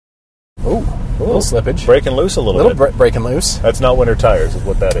Ooh, a little slippage. Breaking loose a little bit. Breaking loose. That's not winter tires, is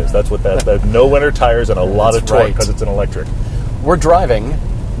what that is. That's what that no winter tires and a lot of torque because it's an electric. We're driving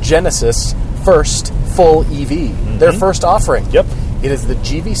Genesis' first full EV, their first offering. Yep. It is the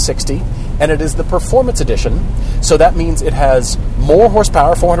GV60, and it is the Performance Edition. So that means it has more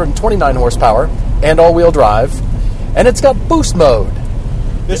horsepower, 429 horsepower, and all-wheel drive, and it's got boost mode.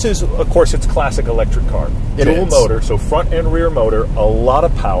 This is, of course, it's classic electric car. Dual motor, so front and rear motor, a lot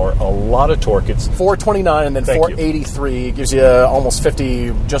of power, a lot of torque. It's 429 and then 483 gives you almost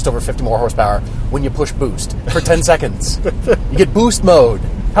 50, just over 50 more horsepower when you push boost for 10 seconds. You get boost mode.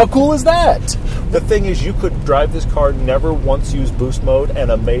 How cool is that? The thing is, you could drive this car, never once use boost mode,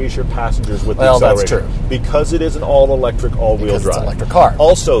 and amaze your passengers with the accelerator. That's true. Because it is an all-electric, all-wheel drive. It's an electric car.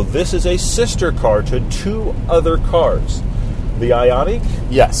 Also, this is a sister car to two other cars. The Ioniq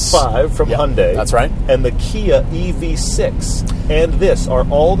 5 from Hyundai. That's right. And the Kia EV6. And this are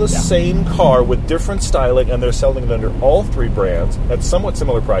all the same car with different styling, and they're selling it under all three brands at somewhat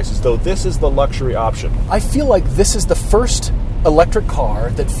similar prices, though this is the luxury option. I feel like this is the first electric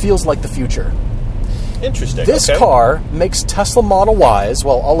car that feels like the future. Interesting. This car makes Tesla Model Ys,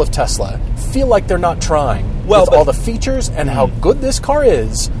 well, all of Tesla, feel like they're not trying. With all the features and how good this car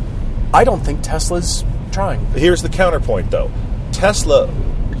is, I don't think Tesla's trying. Here's the counterpoint, though. Tesla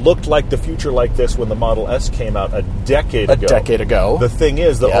looked like the future like this when the Model S came out a decade ago. The thing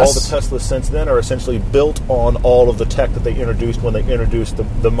is that all the Teslas since then are essentially built on all of the tech that they introduced when they introduced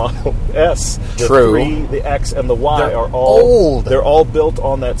the Model S. The 3, the X, and the Y are all old. They're all built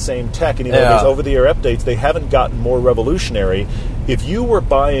on that same tech. And even these over-the-air updates, they haven't gotten more revolutionary. If you were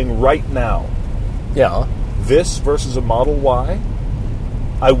buying right now this versus a Model Y,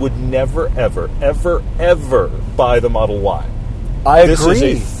 I would never, ever, ever, ever buy the Model Y. I agree.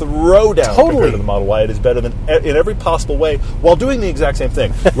 This is a throwdown compared to the Model Y. It is better than in every possible way while doing the exact same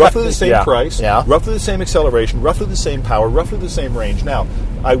thing. Roughly the same price, roughly the same acceleration, roughly the same power, roughly the same range. Now,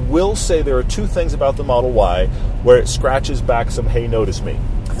 I will say there are two things about the Model Y where it scratches back some hey, notice me.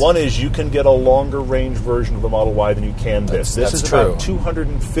 One is you can get a longer range version of the Model Y than you can this. This is about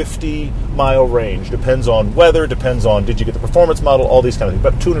 250-mile range. Depends on weather, depends on did you get the performance model, all these kind of things.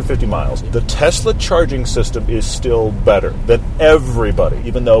 About 250 miles. The Tesla charging system is still better than everybody,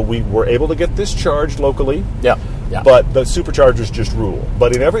 even though we were able to get this charged locally. But the superchargers just rule.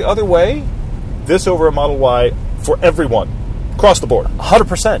 But in every other way, this over a Model Y for everyone, across the board.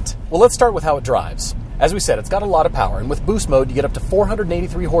 100%. Well, let's start with how it drives. As we said, it's got a lot of power, and with boost mode, you get up to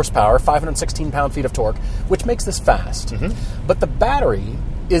 483 horsepower, 516 pound-feet of torque, which makes this fast. But the battery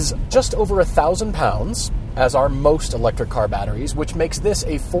is just over 1,000 pounds, as are most electric car batteries, which makes this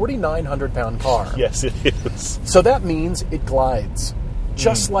a 4,900-pound car. Yes, it is. So that means it glides,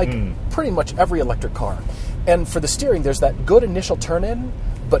 just like pretty much every electric car. And for the steering, there's that good initial turn-in,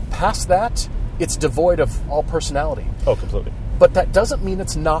 but past that, it's devoid of all personality. Oh, completely. But that doesn't mean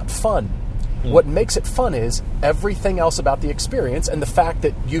it's not fun. What makes it fun is everything else about the experience and the fact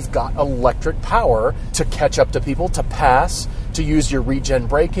that you've got electric power to catch up to people, to pass, to use your regen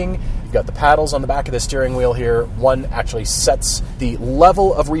braking. You've got the paddles on the back of the steering wheel here. One actually sets the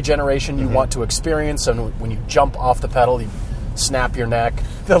level of regeneration you want to experience, and when you jump off the pedal, you snap your neck.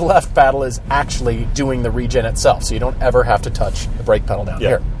 The left paddle is actually doing the regen itself, so you don't ever have to touch the brake pedal down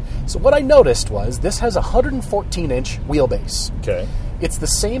here. So what I noticed was this has a 114-inch wheelbase. Okay. It's the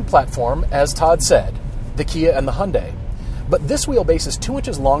same platform, as Todd said, the Kia and the Hyundai. But this wheelbase is 2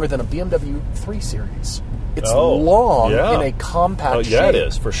 inches longer than a BMW 3 Series. It's long in a compact shape. Yeah, it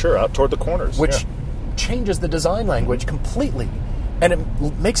is, for sure, out toward the corners. Which changes the design language completely. And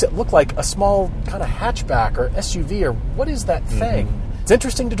it makes it look like a small kind of hatchback or SUV or what is that thing? It's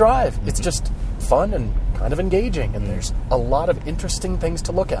interesting to drive. It's just fun and kind of engaging, and there's a lot of interesting things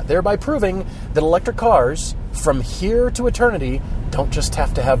to look at, thereby proving that electric cars, from here to eternity, don't just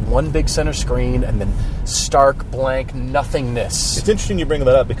have to have one big center screen and then stark, blank nothingness. It's interesting you bring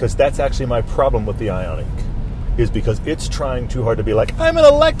that up because that's actually my problem with the Ioniq, is because it's trying too hard to be like, I'm an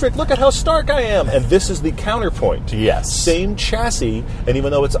electric, look at how stark I am. And this is the counterpoint. Yes. Same chassis, and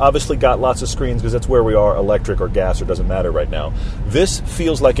even though it's obviously got lots of screens, because that's where we are, electric or gas, or doesn't matter right now, this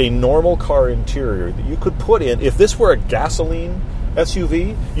feels like a normal car interior that you could put in. If this were a gasoline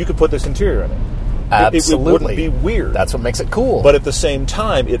SUV, you could put this interior in it. Absolutely. It wouldn't be weird. That's what makes it cool. But at the same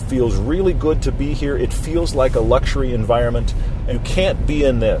time, it feels really good to be here. It feels like a luxury environment. You can't be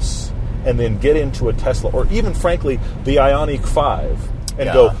in this and then get into a Tesla, or even, frankly, the Ioniq 5,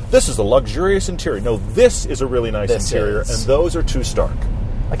 and go, this is a luxurious interior. No, this is a really nice interior, and those are too stark.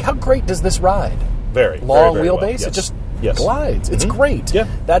 Like, how great does this ride? Very. Long very, very wheelbase? well. Yes. It just glides. It's great. Yeah.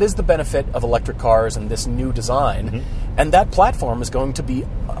 That is the benefit of electric cars and this new design. And that platform is going to be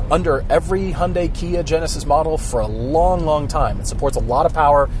under every Hyundai, Kia, Genesis model for a long, long time. It supports a lot of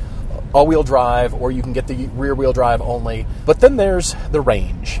power, all-wheel drive, or you can get the rear-wheel drive only. But then there's the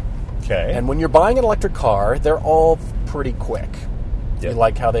range. Okay. And when you're buying an electric car, they're all pretty quick. You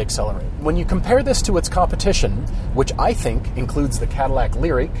like how they accelerate. When you compare this to its competition, which I think includes the Cadillac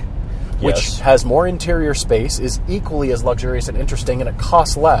Lyriq, which has more interior space, is equally as luxurious and interesting, and it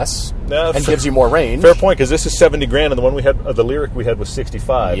costs less and gives you more range. Fair point, because this is $70,000, and the one we had, the Lyriq we had, was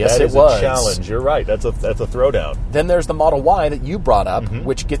 $65,000. Yes, that it is was a challenge. You're right. That's a throwdown. Then there's the Model Y that you brought up,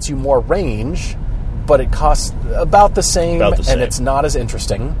 which gets you more range, but it costs about the same, and it's not as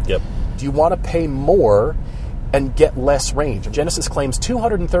interesting. Yep. Do you want to pay more and get less range? Genesis claims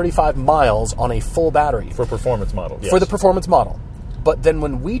 235 miles on a full battery. For a performance model, yes. For the performance model. But then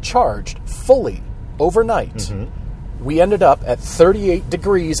when we charged fully overnight, we ended up at 38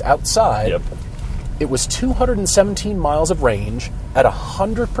 degrees outside. Yep. It was 217 miles of range at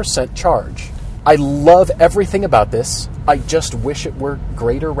 100% charge. I love everything about this. I just wish it were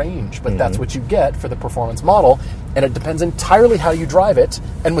greater range, but that's what you get for the performance model, and it depends entirely how you drive it.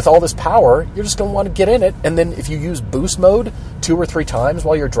 And with all this power, you're just going to want to get in it, and then if you use boost mode 2 or 3 times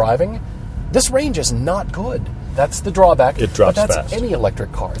while you're driving, this range is not good. That's the drawback. It drops but that's fast. Any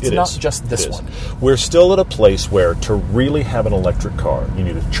electric car. It's not just this one. We're still at a place where to really have an electric car, you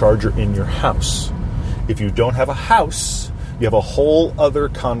need a charger in your house. If you don't have a house, you have a whole other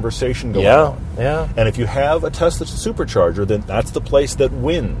conversation going on. Yeah. And if you have a Tesla supercharger, then that's the place that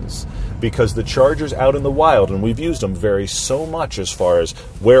wins, because the chargers out in the wild, and we've used them, vary so much as far as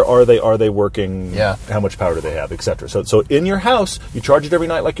where are they working, how much power do they have, etc. So in your house, you charge it every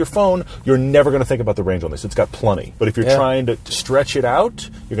night like your phone, you're never going to think about the range on this. It's got plenty. But if you're trying to stretch it out,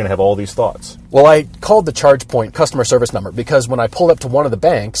 you're going to have all these thoughts. Well, I called the ChargePoint customer service number because when I pulled up to one of the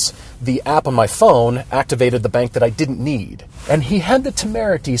banks, the app on my phone activated the bank that I didn't need. And he had the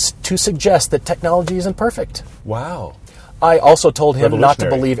temerity to suggest that technology isn't perfect. Wow. I also told him not to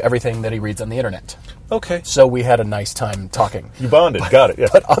believe everything that he reads on the internet. Okay. So we had a nice time talking. You bonded. Got it. Yeah.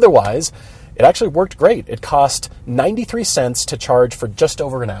 But otherwise, it actually worked great. It cost 93 cents to charge for just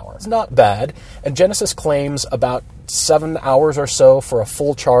over an hour. It's not bad. And Genesis claims about 7 hours or so for a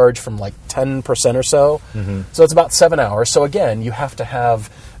full charge from like 10% or so. So it's about 7 hours. So again, you have to have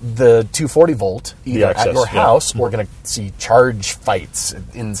the 240 volt either at your house, or we're going to see charge fights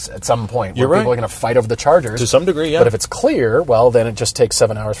at some point where people are going to fight over the chargers. To some degree, But if it's clear, well, then it just takes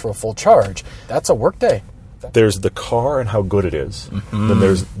 7 hours for a full charge. That's a work day. There's the car and how good it is. Then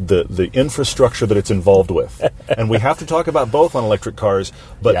there's the infrastructure that it's involved with. And we have to talk about both on electric cars,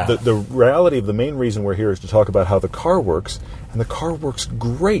 but the reality of the main reason we're here is to talk about how the car works, and the car works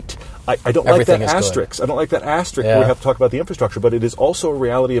great. I don't like that asterisk. I don't like that asterisk where we have to talk about the infrastructure, but it is also a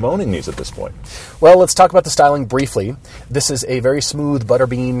reality of owning these at this point. Well, let's talk about the styling briefly. This is a very smooth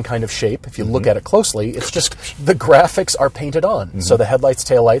butterbean kind of shape. If you look at it closely, it's just the graphics are painted on. So the headlights,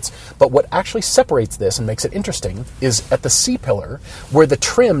 taillights. But what actually separates this and makes it interesting is at the C-pillar, where the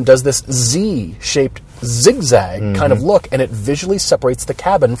trim does this Z-shaped zigzag kind of look, and it visually separates the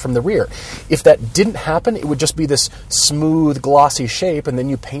cabin from the rear. If that didn't happen, it would just be this smooth, glossy shape, and then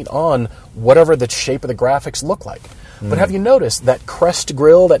you paint on whatever the shape of the graphics look like. But have you noticed that crest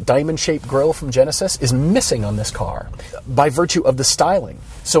grille, that diamond-shaped grille from Genesis, is missing on this car by virtue of the styling?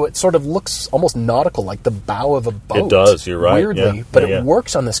 So it sort of looks almost nautical, like the bow of a boat. It does, you're right. Weirdly, but it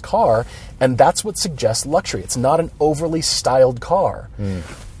works on this car, and that's what suggests luxury. It's not an overly styled car.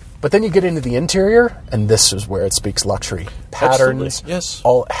 But then you get into the interior, and this is where it speaks luxury. Patterns,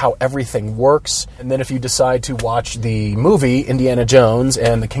 how everything works. And then if you decide to watch the movie Indiana Jones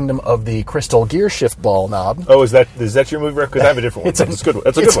and the Kingdom of the Crystal Gear Shift Ball Knob. Oh, is that your movie? Because I have a different one. That's a good one.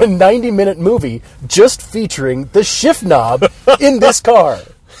 That's a good one. It's a 90-minute movie just featuring the shift knob in this car.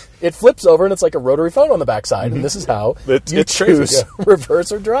 It flips over, and it's like a rotary phone on the backside, and this is how you choose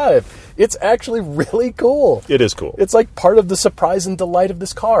reverse or drive. It's actually really cool. It is cool. It's like part of the surprise and delight of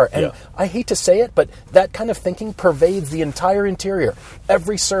this car. And I hate to say it, but that kind of thinking pervades the entire interior.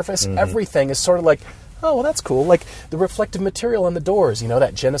 Every surface, everything is sort of like, oh, well, that's cool. Like the reflective material on the doors,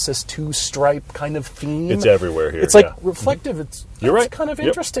 that Genesis 2-stripe kind of theme. It's everywhere here. It's like reflective. It's You're right. kind of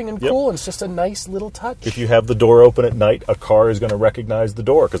interesting and cool, and it's just a nice little touch. If you have the door open at night, a car is going to recognize the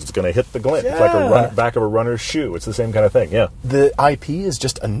door because it's going to hit the glint. It's like back of a runner's shoe. It's the same kind of thing, The IP is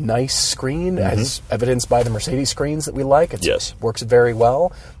just a nice screen, as evidenced by the Mercedes screens that we like. It works very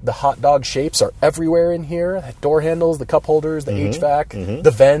well. The hot dog shapes are everywhere in here. The door handles, the cup holders, the HVAC,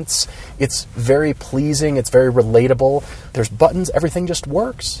 the vents. It's very pleasing pleasing. It's very relatable. There's buttons. Everything just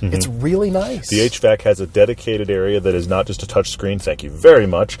works. Mm-hmm. It's really nice. The HVAC has a dedicated area that is not just a touch screen. Thank you very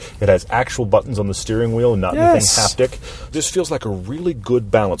much. It has actual buttons on the steering wheel and not anything haptic. This feels like a really good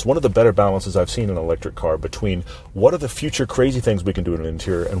balance. One of the better balances I've seen in an electric car between what are the future crazy things we can do in an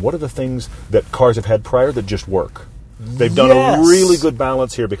interior and what are the things that cars have had prior that just work. They've done a really good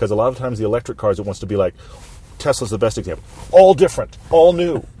balance here, because a lot of times the electric cars, it wants to be like, Tesla's the best example. All different, all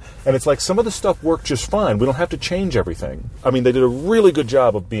new. And it's like some of the stuff worked just fine. We don't have to change everything. I mean, they did a really good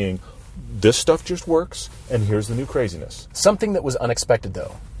job of being, this stuff just works, and here's the new craziness. Something that was unexpected,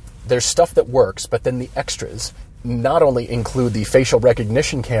 though. There's stuff that works, but then the extras not only include the facial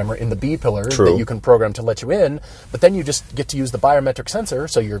recognition camera in the B-pillar that you can program to let you in, but then you just get to use the biometric sensor,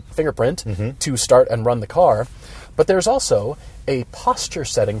 so your fingerprint, to start and run the car. But there's also a posture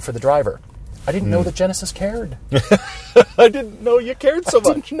setting for the driver. I didn't know that Genesis cared. I didn't know you cared so much.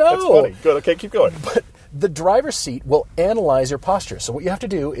 I didn't know. That's funny. Good. Okay, keep going. But the driver's seat will analyze your posture. So what you have to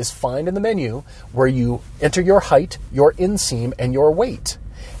do is find in the menu where you enter your height, your inseam, and your weight.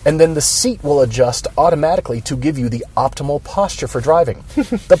 And then the seat will adjust automatically to give you the optimal posture for driving.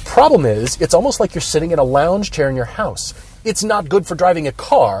 The problem is, it's almost like you're sitting in a lounge chair in your house. It's not good for driving a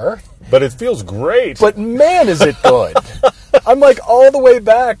car. But it feels great. But man, is it good. I'm like all the way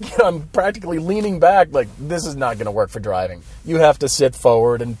back. I'm practically leaning back like, this is not going to work for driving. You have to sit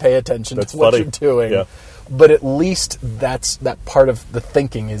forward and pay attention to what you're doing. Yeah. But at least that part of the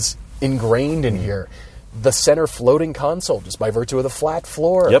thinking is ingrained in here. The center floating console, just by virtue of the flat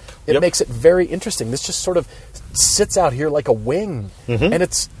floor. It makes it very interesting. This just sort of sits out here like a wing. And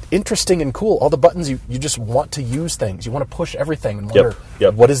it's interesting and cool. All the buttons, you just want to use things. You want to push everything and wonder,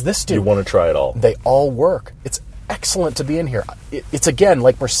 what does this do? You want to try it all. They all work. It's excellent to be in here. It's, again,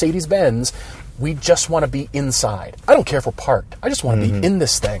 like Mercedes-Benz. We just want to be inside. I don't care if we're parked. I just want to be in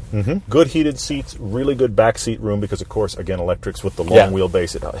this thing. Good heated seats, really good back seat room because, of course, again, electrics with the long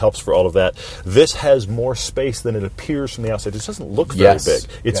wheelbase, it helps for all of that. This has more space than it appears from the outside. It doesn't look very big.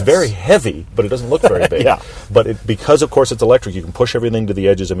 It's very heavy, but it doesn't look very big. But because, of course, it's electric, you can push everything to the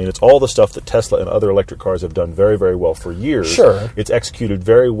edges. I mean, it's all the stuff that Tesla and other electric cars have done very, very well for years. It's executed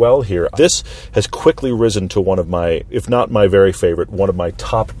very well here. This has quickly risen to one of my, if not my very favorite, one of my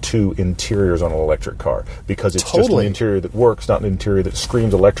top 2 interiors on an electric car, because it's just an interior that works, not an interior that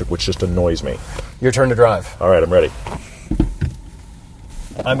screams electric, which just annoys me. Your turn to drive. All right, I'm ready.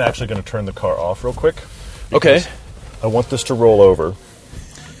 I'm actually going to turn the car off real quick. Okay. I want this to roll over.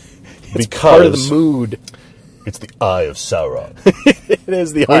 It's part of the mood. It's the Eye of Sauron. It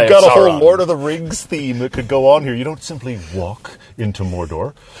is the Eye of Sauron. We've got a whole Lord of the Rings theme that could go on here. You don't simply walk into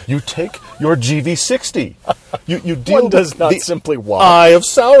Mordor. You take your GV60. You deal One does not simply walk. Eye of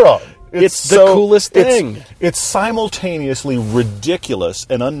Sauron. It's the coolest thing. It's simultaneously ridiculous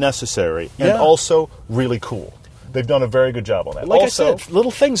and unnecessary, and also really cool. They've done a very good job on that. Like also, I said,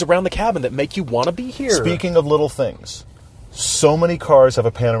 little things around the cabin that make you want to be here. Speaking of little things, so many cars have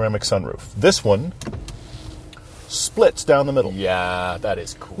a panoramic sunroof. This one splits down the middle. Yeah, that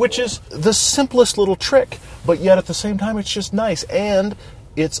is cool. Which is the simplest little trick, but yet at the same time it's just nice. And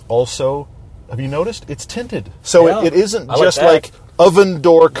it's also, have you noticed? It's tinted. So it isn't just like oven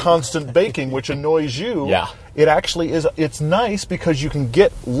door constant baking, which annoys you. It actually is. It's nice because you can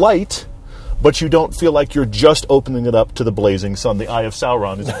get light, but you don't feel like you're just opening it up to the blazing sun. The Eye of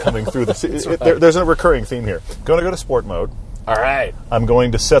Sauron isn't coming through. There's a recurring theme here. Going to go to sport mode. All right. I'm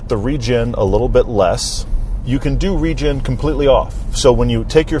going to set the regen a little bit less. You can do regen completely off. So when you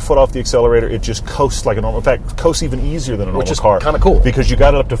take your foot off the accelerator, it just coasts like a normal. In fact, coasts even easier than a normal car. Which is kind of cool. Because you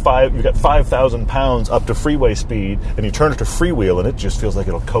got it up to you got 5,000 pounds up to freeway speed, and you turn it to freewheel, and it just feels like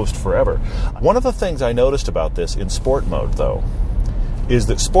it'll coast forever. One of the things I noticed about this in sport mode, though, is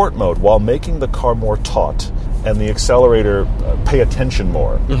that sport mode, while making the car more taut and the accelerator pay attention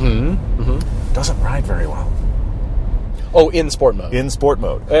more, doesn't ride very well. Oh, in sport mode. In sport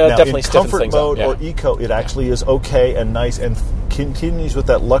mode. Now, definitely in comfort mode or eco, it actually is okay and nice and continues with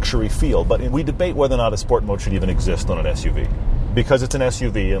that luxury feel. But we debate whether or not a sport mode should even exist on an SUV. Because it's an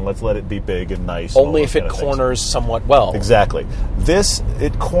SUV, and let's let it be big and nice. Only if it corners somewhat well. Exactly.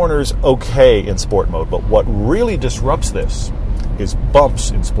 It corners okay in sport mode, but what really disrupts this is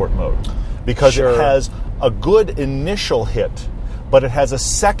bumps in sport mode. Because it has a good initial hit, but it has a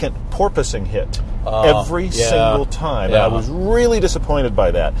second porpoising hit every single time. And I was really disappointed by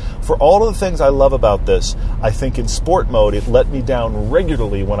that. For all of the things I love about this, I think in sport mode it let me down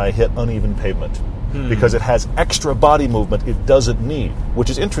regularly when I hit uneven pavement. Because it has extra body movement it doesn't need, which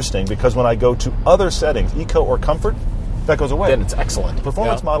is interesting because when I go to other settings, eco or comfort, That goes away. Then it's excellent. The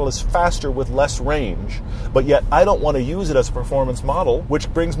performance model is faster with less range, but yet I don't want to use it as a performance model,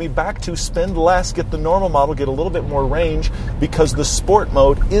 which brings me back to spend less, get the normal model, get a little bit more range, because the sport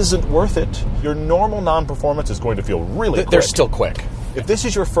mode isn't worth it. Your normal non-performance is going to feel really quick. They're still quick. If this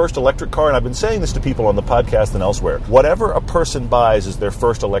is your first electric car, and I've been saying this to people on the podcast and elsewhere, whatever a person buys as their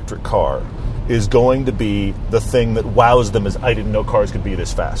first electric car is going to be the thing that wows them as I didn't know cars could be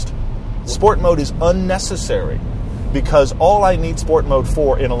this fast. Sport mode is unnecessary because all I need sport mode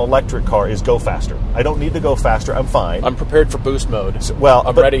for in an electric car is go faster. I don't need to go faster. I'm fine. I'm prepared for boost mode.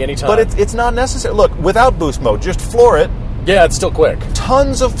 I'm ready anytime. But it's not necessary. Look, without boost mode, just floor it. Yeah, it's still quick.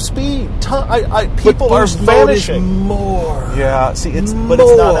 Tons of speed. People are vanishing. More. Yeah, see, but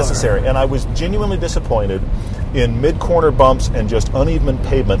it's not necessary. And I was genuinely disappointed in mid-corner bumps and just uneven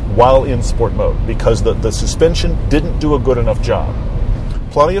pavement while in sport mode because the suspension didn't do a good enough job.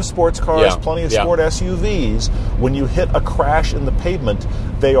 Plenty of sports cars, plenty of sport SUVs, when you hit a crash in the pavement,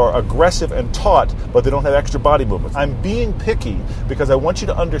 they are aggressive and taut, but they don't have extra body movement. I'm being picky because I want you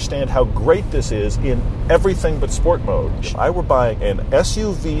to understand how great this is in everything but sport mode. If I were buying an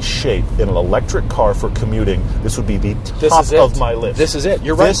SUV shape in an electric car for commuting, this would be the top of my list. This is it.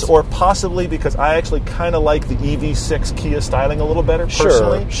 You're right. This, or possibly because I actually kind of like the EV6 Kia styling a little better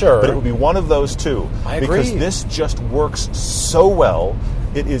personally. Sure. But it would be one of those two. I agree. Because this just works so well.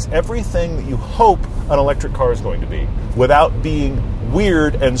 It is everything that you hope an electric car is going to be without being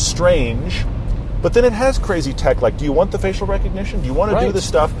weird and strange. But then it has crazy tech, like do you want the facial recognition? Do you want to do the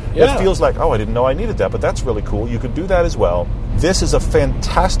stuff that feels like, oh, I didn't know I needed that, but that's really cool. You could do that as well. This is a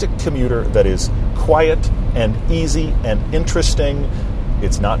fantastic commuter that is quiet and easy and interesting.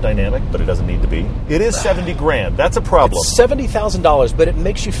 It's not dynamic, but it doesn't need to be. It is $70,000. That's a problem. It's $70,000, but it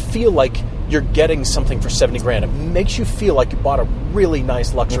makes you feel like you're getting something for $70,000. It makes you feel like you bought a really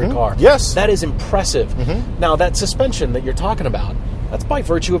nice luxury car. Yes. That is impressive. Now, that suspension that you're talking about, that's by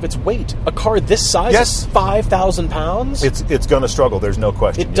virtue of its weight. A car this size is 5,000 pounds. It's going to struggle. There's no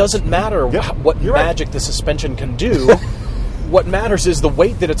question. It doesn't matter what magic the suspension can do. What matters is the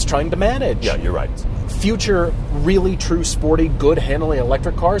weight that it's trying to manage. Yeah, you're right. Future, really true, sporty, good handling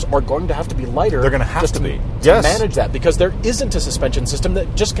electric cars are going to have to be lighter. They're going to have to be. To manage that, because there isn't a suspension system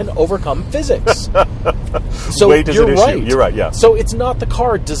that just can overcome physics. So weight is you're an right. issue. You're right, yeah. So it's not the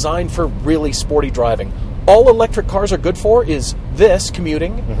car designed for really sporty driving. All electric cars are good for is this,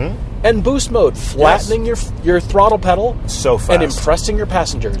 commuting, and boost mode, flattening your throttle pedal so fast and impressing your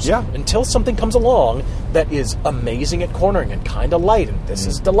passengers. Yeah. Until something comes along that is amazing at cornering and kind of light, and this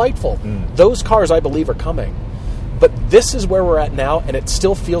is delightful. Those cars, I believe, are coming. But this is where we're at now, and it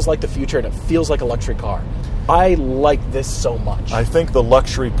still feels like the future, and it feels like a luxury car. I like this so much. I think the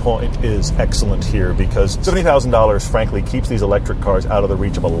luxury point is excellent here because $70,000, frankly, keeps these electric cars out of the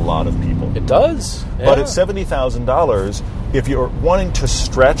reach of a lot of people. It does. Yeah. But at $70,000, if you're wanting to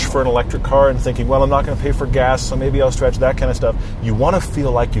stretch for an electric car and thinking, well, I'm not going to pay for gas, so maybe I'll stretch, that kind of stuff, you want to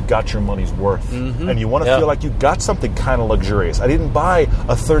feel like you got your money's worth. And you want to feel like you got something kind of luxurious. I didn't buy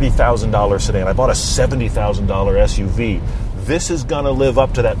a $30,000 sedan. I bought a $70,000 SUV. This is going to live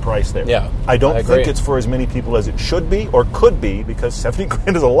up to that price there. Yeah, I don't think it's for as many people as it should be or could be, because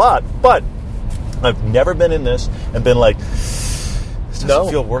 $70,000 is a lot. But I've never been in this and been like, this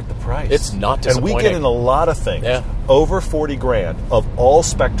doesn't feel worth the price. It's not disappointing. And we get in a lot of things over $40,000 of all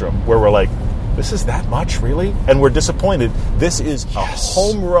spectrum where we're like, this is that much, really? And we're disappointed. This is a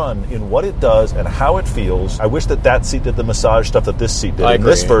home run in what it does and how it feels. I wish that seat did the massage stuff that this seat did. In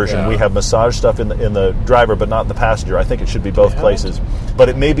this version, we have massage stuff in the driver, but not in the passenger. I think it should be both places. But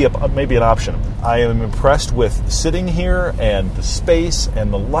it may be an option. I am impressed with sitting here and the space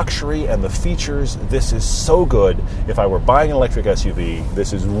and the luxury and the features. This is so good. If I were buying an electric SUV,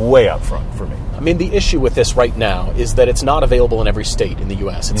 this is way up front for me. I mean, the issue with this right now is that it's not available in every state in the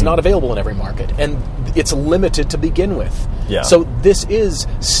U.S. It's not available in every market. And it's limited to begin with. Yeah. So this is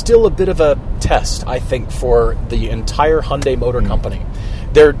still a bit of a test, I think, for the entire Hyundai Motor Company.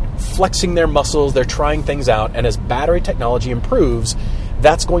 They're flexing their muscles, they're trying things out, and as battery technology improves,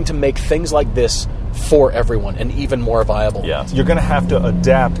 that's going to make things like this for everyone and even more viable. Yeah. You're going to have to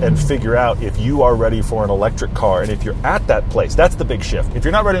adapt and figure out if you are ready for an electric car, and if you're at that place. That's the big shift. If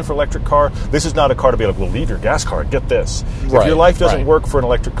you're not ready for an electric car, this is not a car to be like, well, leave your gas car, get this. If your life doesn't work for an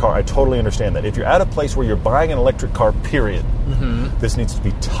electric car, I totally understand that. If you're at a place where you're buying an electric car, period, this needs to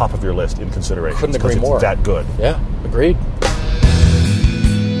be top of your list in consideration. Couldn't agree more. It's that good. Yeah, agreed.